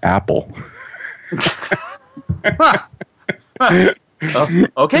baked apple."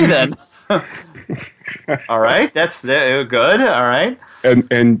 Okay, then. All right, that's good. All right.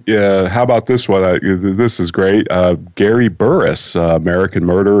 And how about this one? This is great. Gary Burris, American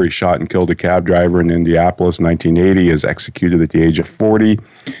murderer. He shot and killed a cab driver in Indianapolis in 1980. Is executed at the age of 40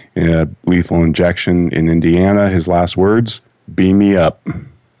 in a lethal injection in Indiana. His last words, "Beam me up."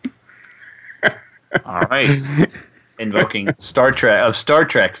 All right. Invoking Star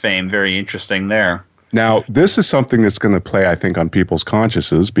Trek fame. Very interesting there. Now, this is something that's going to play, I think, on people's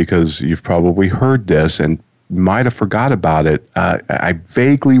consciences because you've probably heard this and might have forgot about it. I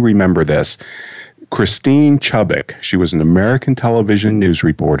vaguely remember this. Christine Chubbuck, she was an American television news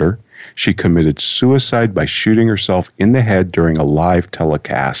reporter. She committed suicide by shooting herself in the head during a live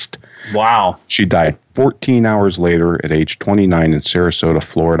telecast. Wow. She died 14 hours later at age 29 in Sarasota,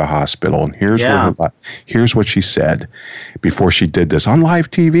 Florida hospital. And here's what she said before she did this on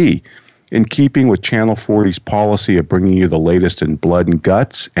live TV. "In keeping with Channel 40's policy of bringing you the latest in blood and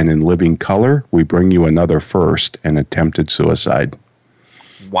guts and in living color, we bring you another first, an attempted suicide."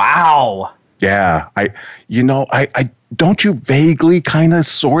 Wow. Yeah. I don't you vaguely kind of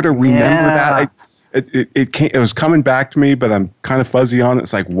sort of remember that? It was coming back to me, but I'm kind of fuzzy on it.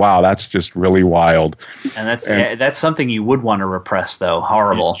 It's like, wow, that's just really wild. And that's something you would want to repress, though.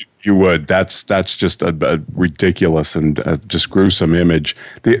 Horrible. You would. That's just a ridiculous and just gruesome image.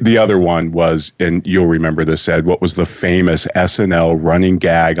 The other one was, and you'll remember this, Ed, what was the famous SNL running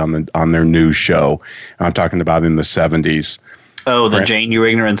gag on their news show? I'm talking about in the 70s. Oh, the Jane, you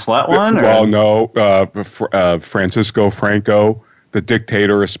ignorant slut one? Well, no. Francisco Franco, the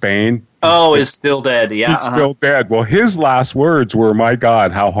dictator of Spain. Is still dead. Yeah, he's still dead. Well, his last words were, "My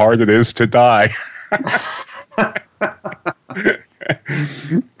God, how hard it is to die."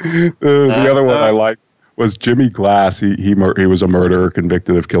 The other one I liked was Jimmy Glass. He was a murderer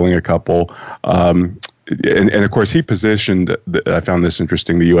convicted of killing a couple. And of course, he positioned, I found this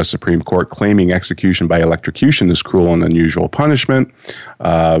interesting, the U.S. Supreme Court claiming execution by electrocution is cruel and unusual punishment.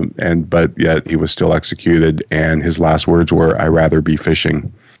 But yet he was still executed. And his last words were, "I rather be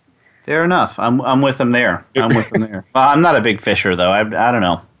fishing." Fair enough. I'm with him there. Well, I'm not a big fisher, though. I don't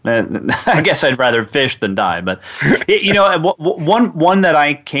know. I guess I'd rather fish than die. But one that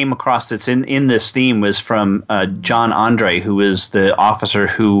I came across that's in this theme was from John Andre, who is the officer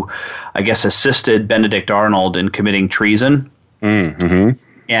who, I guess, assisted Benedict Arnold in committing treason. Mm-hmm.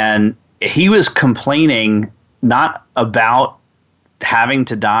 And he was complaining not about having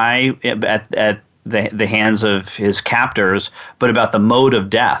to die at the hands of his captors, but about the mode of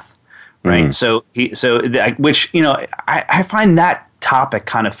death. Right. I find that topic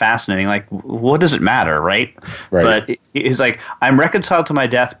kind of fascinating. Like, what does it matter? Right. But he's like, "I'm reconciled to my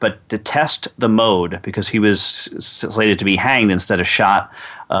death, but detest the mode," because he was slated to be hanged instead of shot,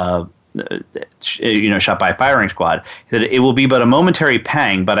 shot by a firing squad. He said, "It will be but a momentary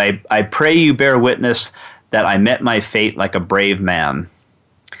pang, but I pray you bear witness that I met my fate like a brave man."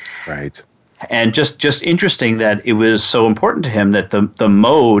 Right. And just interesting that it was so important to him that the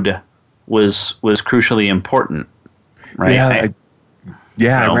mode was crucially important, right? I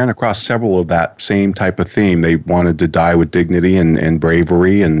ran across several of that same type of theme. They wanted to die with dignity and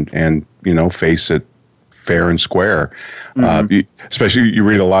bravery and face it fair and square. Mm-hmm. Especially you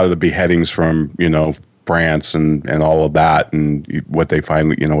read a lot of the beheadings from France and all of that, and what they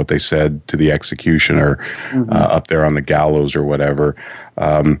finally what they said to the executioner up there on the gallows or whatever.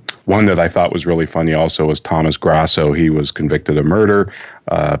 One that I thought was really funny also was Thomas Grasso. He was convicted of murder,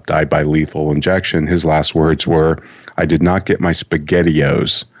 died by lethal injection. His last words were, "I did not get my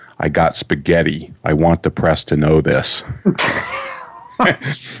SpaghettiOs. I got spaghetti. I want the press to know this."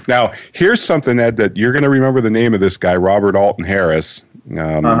 Now, here's something, Ed, that you're going to remember the name of this guy, Robert Alton Harris.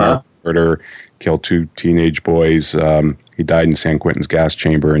 Murder, killed 2 teenage boys. He died in San Quentin's gas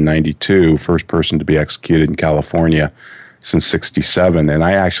chamber in 92, first person to be executed in California since 67. And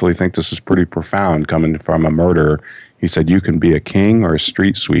I actually think this is pretty profound coming from a murderer. He said, "You can be a king or a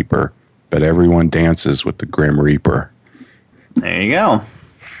street sweeper, but everyone dances with the Grim Reaper." There you go.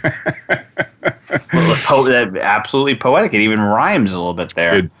 Absolutely poetic. It even rhymes a little bit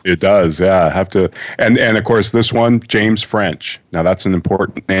there. It does, yeah. I have to, and of course this one, James French. Now that's an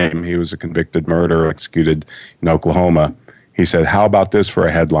important name. He was a convicted murderer executed in Oklahoma. He said, how about this for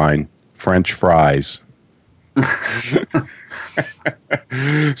a headline? French fries.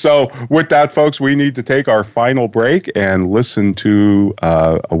 So with that, folks, we need to take our final break and listen to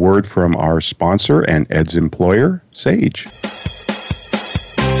a word from our sponsor and Ed's employer, Sage.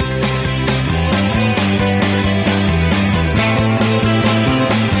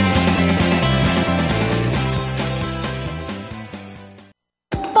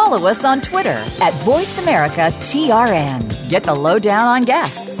 Follow us on Twitter at VoiceAmericaTRN. Get the lowdown on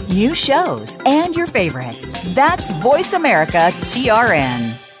guests, new shows, and your favorites. That's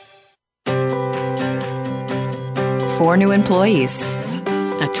VoiceAmericaTRN. 4 new employees,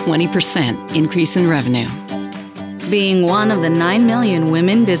 a 20% increase in revenue. Being one of the 9 million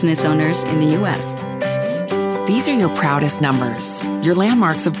women business owners in the U.S. These are your proudest numbers, your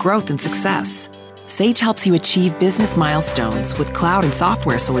landmarks of growth and success. Sage helps you achieve business milestones with cloud and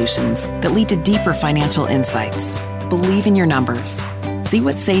software solutions that lead to deeper financial insights. Believe in your numbers. See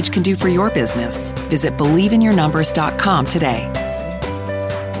what Sage can do for your business. Visit BelieveInYourNumbers.com today.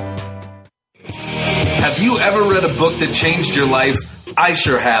 Have you ever read a book that changed your life? I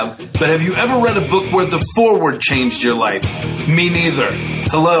sure have. But have you ever read a book where the foreword changed your life? Me neither.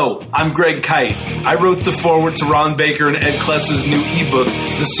 Hello, I'm Greg Kite. I wrote the foreword to Ron Baker and Ed Kless's new ebook,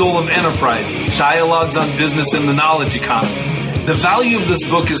 The Soul of Enterprise, Dialogues on Business and the Knowledge Economy. The value of this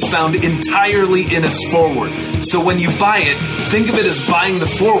book is found entirely in its foreword. So when you buy it, think of it as buying the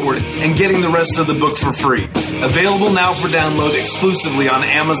foreword and getting the rest of the book for free. Available now for download exclusively on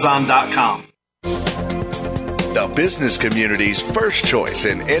Amazon.com. The business community's first choice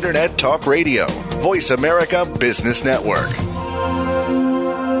in Internet Talk Radio. Voice America Business Network.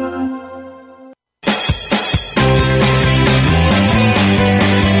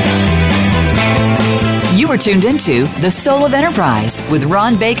 You are tuned into The Soul of Enterprise with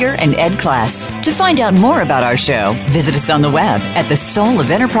Ron Baker and Ed Kless. To find out more about our show, visit us on the web at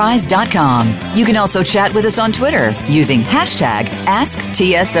thesoulofenterprise.com. You can also chat with us on Twitter using hashtag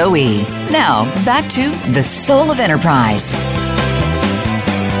AskTSOE. Now, back to The Soul of Enterprise.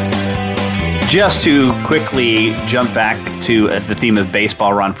 Just to quickly jump back to the theme of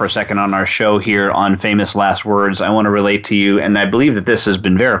baseball, Ron, for a second on our show here on Famous Last Words, I want to relate to you, and I believe that this has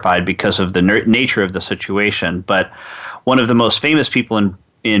been verified because of the nature of the situation, but one of the most famous people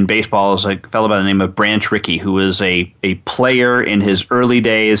in baseball is a fellow by the name of Branch Rickey, who was a player in his early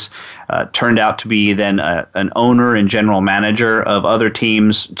days, turned out to be then an owner and general manager of other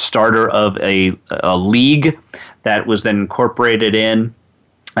teams, starter of a league that was then incorporated in.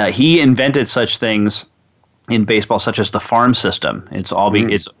 He invented such things in baseball, such as the farm system. It's all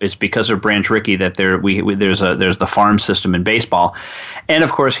it's because of Branch Rickey that there's the farm system in baseball, and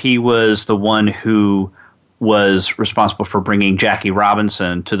of course he was the one who was responsible for bringing Jackie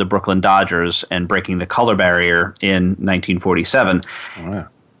Robinson to the Brooklyn Dodgers and breaking the color barrier in 1947. Oh,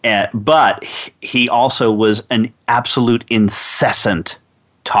 yeah. But he also was an absolute incessant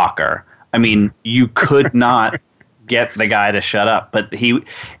talker. I mean, you could not get the guy to shut up. But he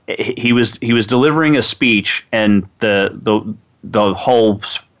was delivering a speech, and the whole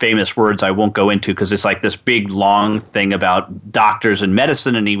famous words I won't go into because it's like this big long thing about doctors and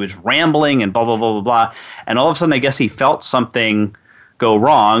medicine, and he was rambling and blah blah blah blah blah. And all of a sudden, I guess he felt something go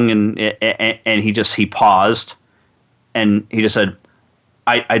wrong, and he paused, and he just said,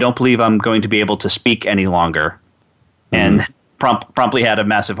 "I don't believe I'm going to be able to speak any longer," and promptly had a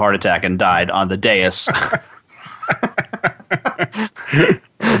massive heart attack and died on the dais.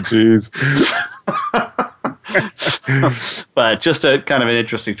 Jeez. But just a kind of an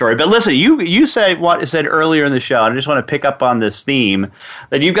interesting story. But listen, you said what said earlier in the show, and I just want to pick up on this theme,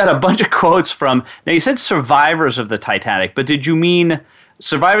 that you've got a bunch of quotes from, now you said survivors of the Titanic, but did you mean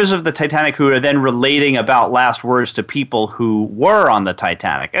survivors of the Titanic who are then relating about last words to people who were on the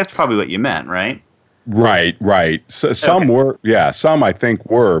Titanic? That's probably what you meant, right? Right. So, some were, some I think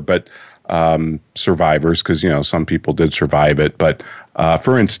were, but survivors, because some people did survive it. But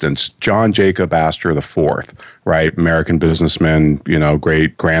for instance, John Jacob Astor IV, right, American businessman,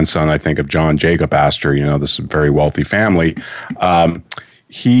 great grandson, I think, of John Jacob Astor. This very wealthy family.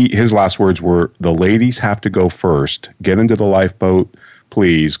 His last words were, "The ladies have to go first. Get into the lifeboat,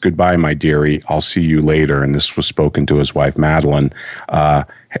 please. Goodbye, my dearie. I'll see you later." And this was spoken to his wife, Madeline.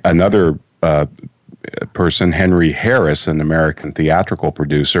 Another person, Henry Harris, an American theatrical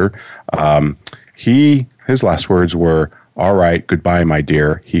producer, his last words were, "All right, goodbye, my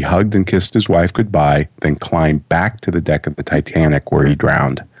dear." He hugged and kissed his wife goodbye, then climbed back to the deck of the Titanic where he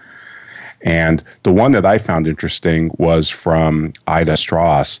drowned. And the one that I found interesting was from Ida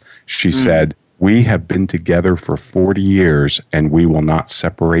Strauss. She said, We have been together for 40 years and we will not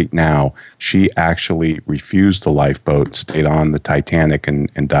separate now. She actually refused the lifeboat, stayed on the Titanic, and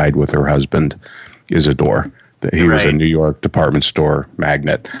died with her husband, Isidore. He was a New York department store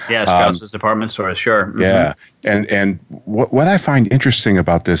magnate. Yeah, Strauss's department store, sure. Mm-hmm. Yeah. And what I find interesting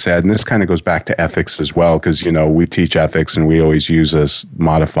about this, Ed, and this kind of goes back to ethics as well, because, we teach ethics and we always use this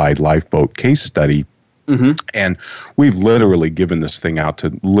modified lifeboat case study. Mm-hmm. And we've literally given this thing out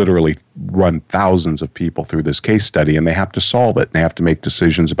to literally run thousands of people through this case study, and they have to solve it. They have to make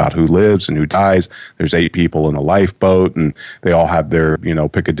decisions about who lives and who dies. There's 8 people in a lifeboat, and they all have their,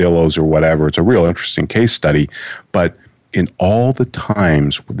 picadillos or whatever. It's a real interesting case study. But in all the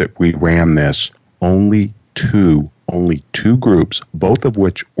times that we ran this, only two groups, both of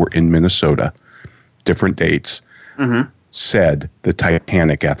which were in Minnesota, different dates, said the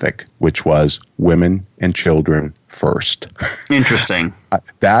Titanic ethic, which was women and children first. Interesting.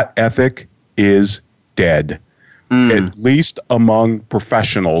 That ethic is dead, at least among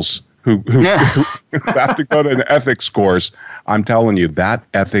professionals who have to go to an ethics course. I'm telling you, that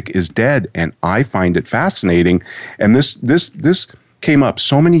ethic is dead, and I find it fascinating. And this came up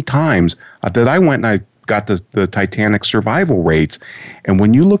so many times that I went and I got the Titanic survival rates. And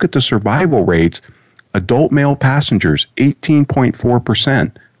when you look at the survival rates, adult male passengers,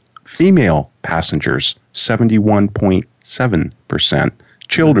 18.4%. Female passengers, 71.7%.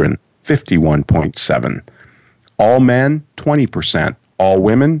 Children, 51.7%. All men, 20%. All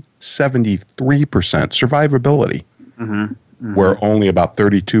women, 73% survivability. Where only about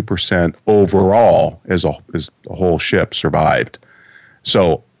 32% overall as a whole ship survived.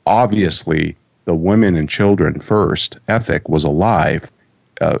 So obviously, the women and children first ethic was alive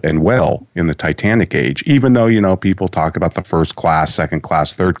and well in the Titanic age, even though, people talk about the first class, second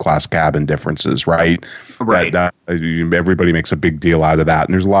class, third class cabin differences, right? Right. Everybody makes a big deal out of that.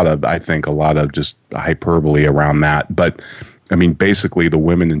 And there's I think a lot of just hyperbole around that. But I mean, basically the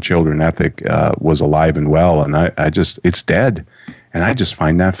women and children ethic was alive and well. And it's dead. And I just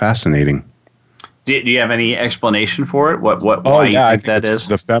find that fascinating. Do you have any explanation for it? Why you think that is?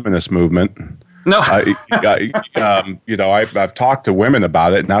 The feminist movement. No, I've talked to women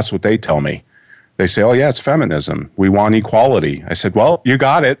about it, and that's what they tell me. They say, "Oh yeah, it's feminism. We want equality." I said, "Well, you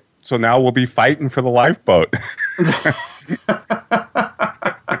got it. So now we'll be fighting for the lifeboat."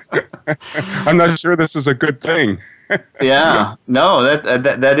 I'm not sure this is a good thing. Yeah, no,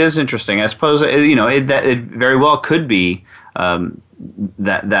 that is interesting. I suppose it very well could be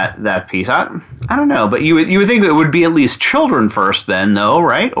that piece. I don't know, but you would think it would be at least children first, then, though,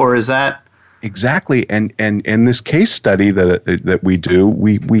 right? Or is that? Exactly, and in this case study that we do,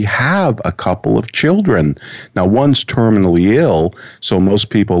 we have a couple of children. Now, one's terminally ill, so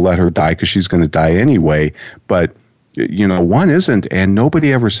most people let her die because she's going to die anyway. But one isn't, and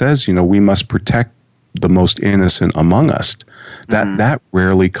nobody ever says we must protect the most innocent among us. That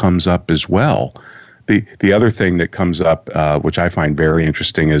rarely comes up as well. The other thing that comes up, which I find very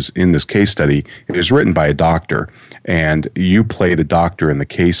interesting, is in this case study, it is written by a doctor, and you play the doctor in the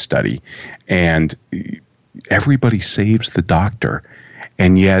case study, and everybody saves the doctor.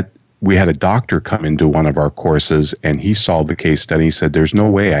 And yet we had a doctor come into one of our courses, and he saw the case study. He said, "There's no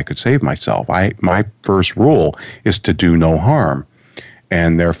way I could save myself. My first rule is to do no harm,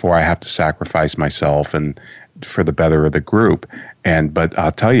 and therefore I have to sacrifice myself and for the better of the group." But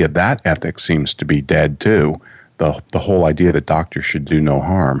I'll tell you, that ethic seems to be dead too. The whole idea that doctors should do no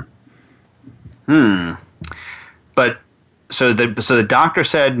harm. But so the doctor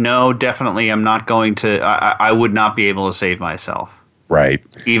said, "No, definitely, I'm not going to. I would not be able to save myself." Right.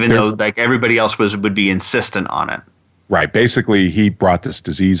 Even though everybody else would be insistent on it. Right. Basically, he brought this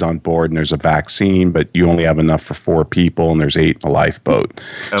disease on board, and there's a vaccine, but you only have enough for 4 people, and there's 8 in a lifeboat.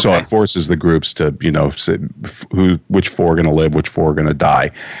 Okay. So it forces the groups to, say which 4 are going to live, which 4 are going to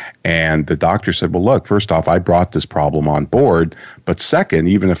die. And the doctor said, "Well, look, first off, I brought this problem on board, but second,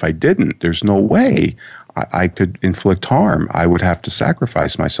 even if I didn't, there's no way I could inflict harm. I would have to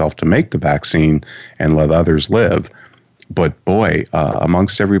sacrifice myself to make the vaccine and let others live." But boy,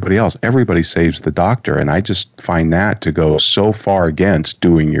 amongst everybody else, everybody saves the doctor. And I just find that to go so far against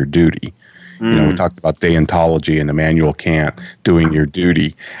doing your duty. We talked about deontology and Immanuel Kant, doing your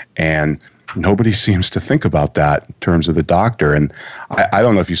duty. And nobody seems to think about that in terms of the doctor. And I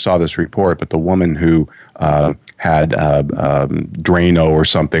don't know if you saw this report, but the woman who had Drano or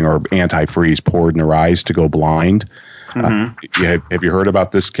something, or antifreeze poured in her eyes to go blind. Have you heard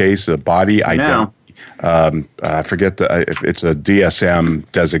about this case? A body identity. I forget it's a DSM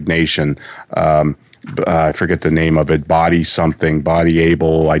designation. I forget the name of it. Body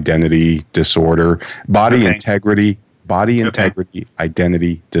able identity disorder, body integrity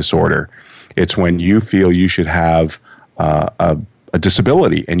identity disorder. It's when you feel you should have a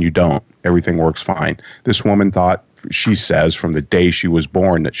disability and you don't. Everything works fine. This woman thought, she says, from the day she was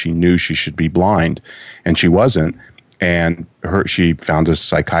born that she knew she should be blind, and she wasn't. And she found a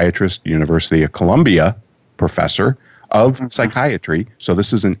psychiatrist, University of Columbia professor of psychiatry. So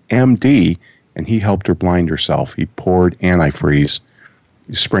this is an MD, and he helped her blind herself. He poured antifreeze,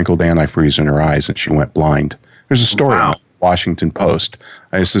 he sprinkled antifreeze in her eyes, and she went blind. There's a story on the Washington Post.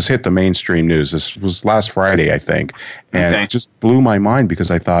 This has hit the mainstream news. This was last Friday, I think. And it just blew my mind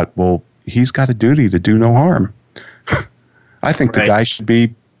because I thought, well, he's got a duty to do no harm. I think the guy should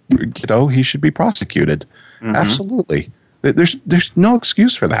be, he should be prosecuted. Absolutely. There's no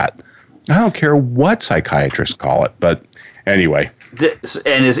excuse for that. I don't care what psychiatrists call it, but anyway.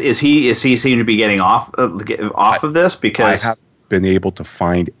 And is he seem to be getting off of this? Because I haven't been able to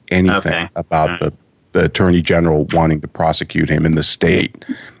find anything about the attorney general wanting to prosecute him in the state.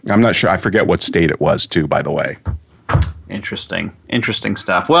 I'm not sure. I forget what state it was, too, by the way. Interesting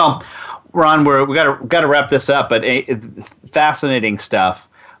stuff. Well, Ron, we got to wrap this up, but fascinating stuff.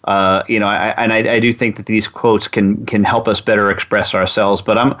 I do think that these quotes can help us better express ourselves.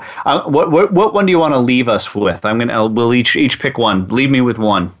 But what one do you want to leave us with? We'll each pick one. Leave me with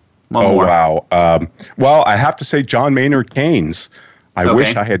one. One more. Wow. Well, I have to say John Maynard Keynes. I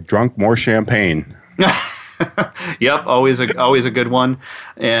wish I had drunk more champagne. Yep, always a good one.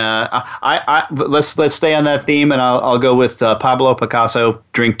 Let's stay on that theme, and I'll go with Pablo Picasso.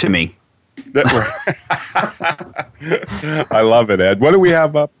 Drink to me. I love it, Ed. What do we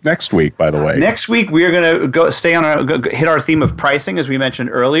have up next week, by the way? Next week, we are going to hit our theme of pricing, as we mentioned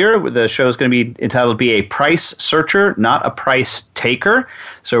earlier. The show is going to be entitled "Be a Price Searcher, Not a Price Taker."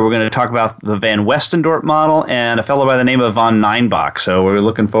 So we're going to talk about the Van Westendorp model and a fellow by the name of von Neinbach. So we're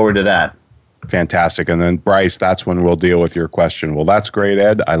looking forward to that. Fantastic. And then, Bryce, that's when we'll deal with your question. Well, that's great,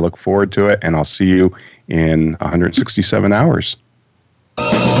 Ed. I look forward to it, and I'll see you in 167 hours.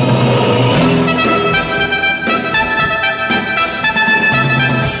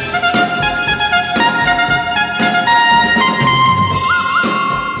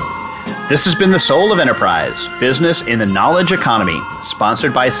 This has been The Soul of Enterprise, Business in the Knowledge Economy,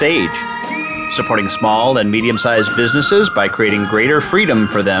 sponsored by Sage, supporting small and medium-sized businesses by creating greater freedom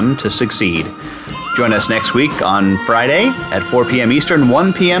for them to succeed. Join us next week on Friday at 4 p.m. Eastern,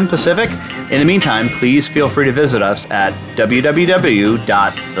 1 p.m. Pacific. In the meantime, please feel free to visit us at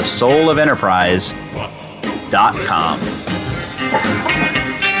www.thesoulofenterprise.com.